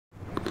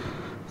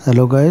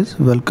Hello guys,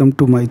 welcome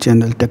to my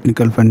channel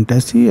Technical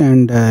Fantasy,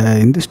 and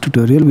in this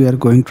tutorial we are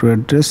going to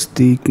address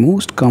the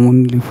most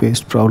commonly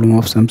faced problem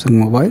of Samsung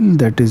mobile,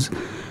 that is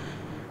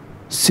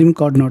SIM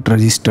card not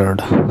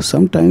registered.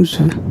 Sometimes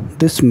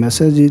this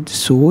message is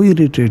so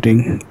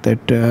irritating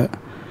that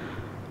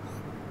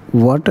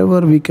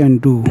whatever we can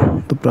do,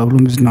 the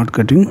problem is not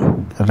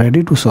getting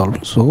ready to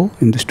solve. So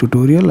in this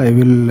tutorial I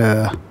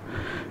will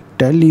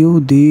tell you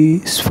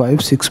these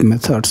 5-6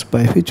 methods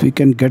by which we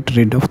can get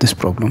rid of this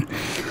problem.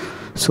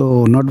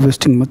 So not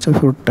wasting much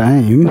of your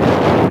time,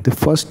 the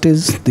first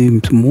is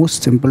the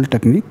most simple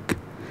technique,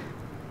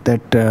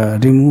 that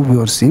remove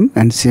your SIM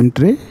and SIM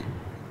tray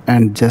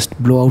and just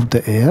blow out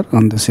the air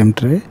on the SIM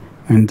tray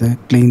and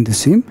clean the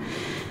SIM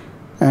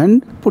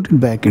and put it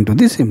back into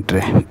the SIM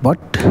tray. But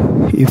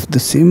if the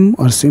SIM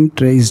or SIM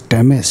tray is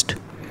damaged,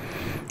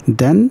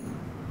 then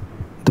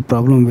the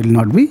problem will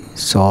not be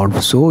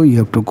solved. So you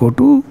have to go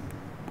to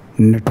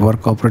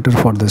network operator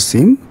for the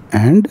SIM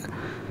and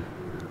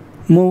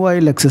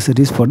mobile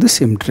accessories for the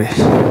SIM tray.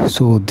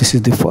 So this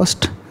is the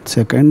first.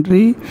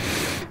 Secondary,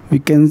 we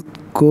can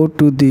go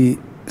to the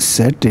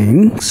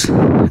settings,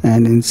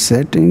 and in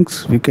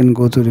settings we can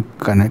go to the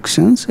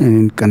connections, and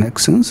in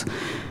connections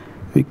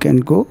we can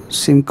go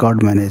SIM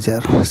card manager.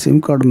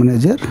 SIM card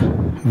manager,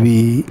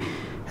 we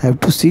have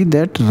to see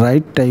that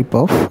right type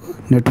of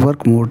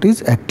network mode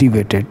is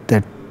activated,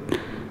 that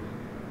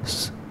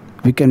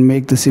we can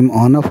make the SIM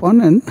on off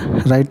on,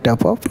 and right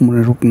type of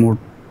network mode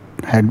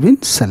had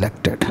been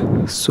selected.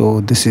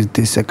 So this is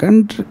the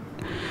second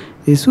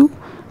issue.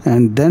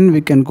 And then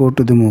we can go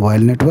to the mobile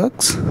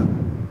networks,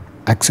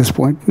 access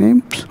point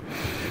names,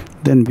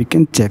 then we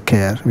can check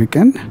here, we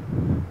can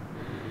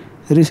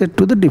reset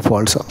to the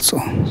defaults also.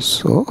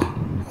 So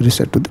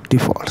reset to the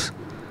defaults.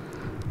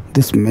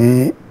 It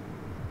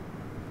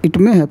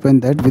may happen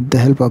that with the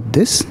help of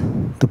this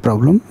the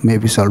problem may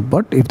be solved,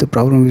 but if the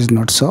problem is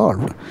not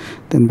solved,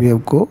 then we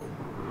have go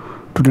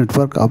to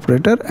network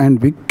operator and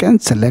we can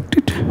select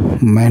it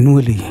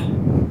manually.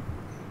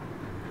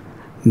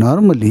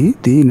 Normally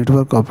the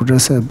network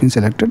operators have been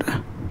selected,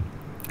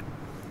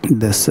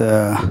 this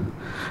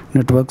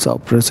networks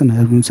operation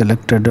has been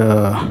selected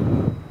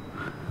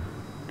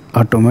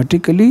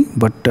automatically,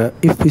 but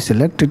if we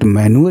select it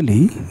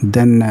manually,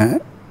 then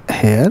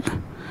here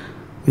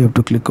we have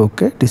to click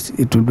OK.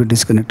 It will be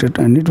disconnected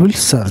and it will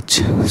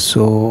search.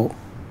 So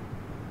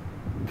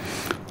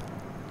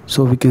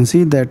we can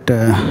see that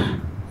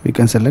we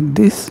can select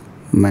this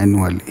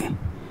manually.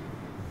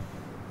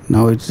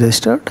 Now it's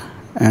registered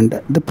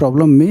and the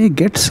problem may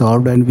get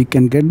solved and we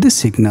can get the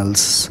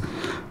signals.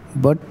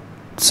 But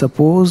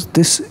suppose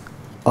this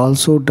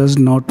also does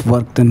not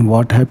work, then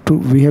what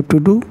we have to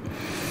do?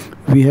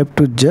 We have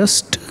to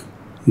just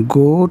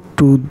go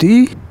to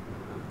the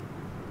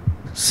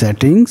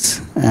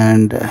settings,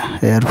 and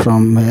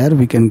from here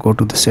we can go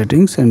to the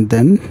settings, and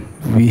then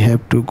we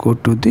have to go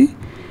to the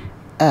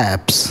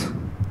apps.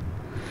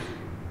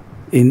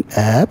 In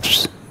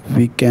apps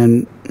we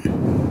can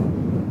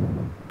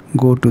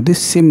go to the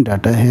SIM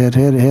data.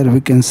 Here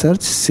we can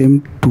search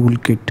SIM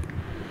toolkit,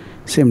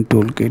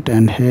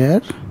 and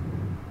here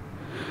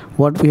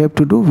what we have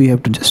to do, we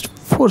have to just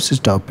force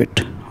stop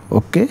it.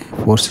 Okay,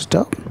 force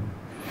stop.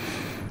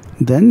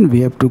 Then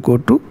we have to go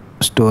to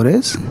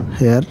storage,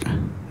 here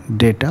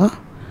data,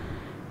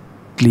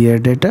 clear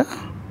data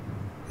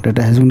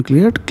has been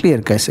cleared,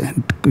 clear cache.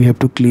 We have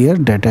to clear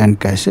data and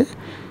cache.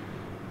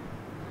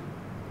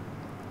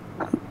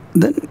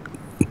 Then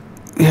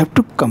we have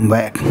to come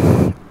back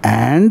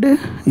and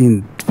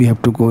we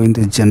have to go in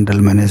the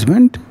general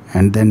management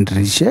and then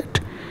reset,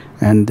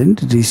 and then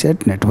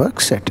reset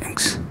network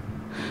settings.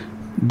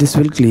 This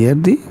will clear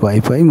the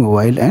Wi-Fi,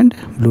 mobile and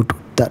Bluetooth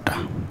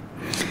data.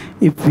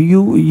 If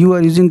you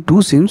are using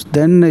two SIMs,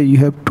 then you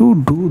have to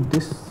do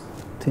these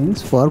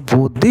things for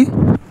both the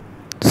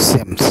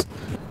SIMs.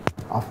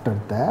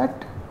 After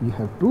that you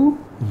have to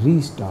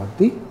restart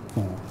the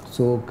phone.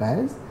 So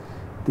guys,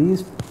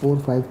 these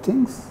 4-5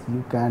 things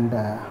you can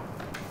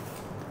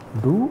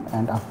do,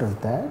 and after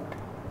that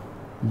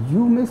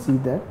you may see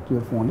that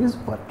your phone is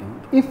working.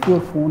 If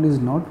your phone is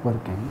not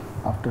working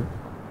after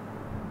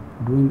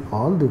doing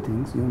all the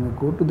things, you may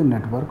go to the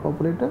network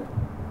operator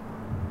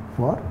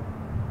for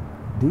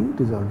the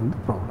resolving the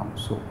problem.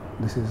 So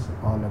this is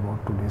all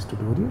about today's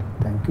tutorial.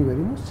 Thank you very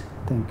much.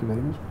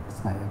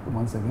 I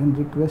once again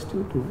request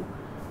you to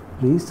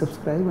please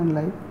subscribe and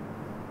like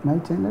my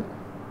channel.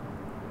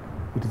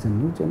 It is a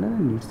new channel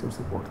and needs your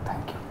support.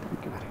 Thank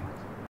you very much.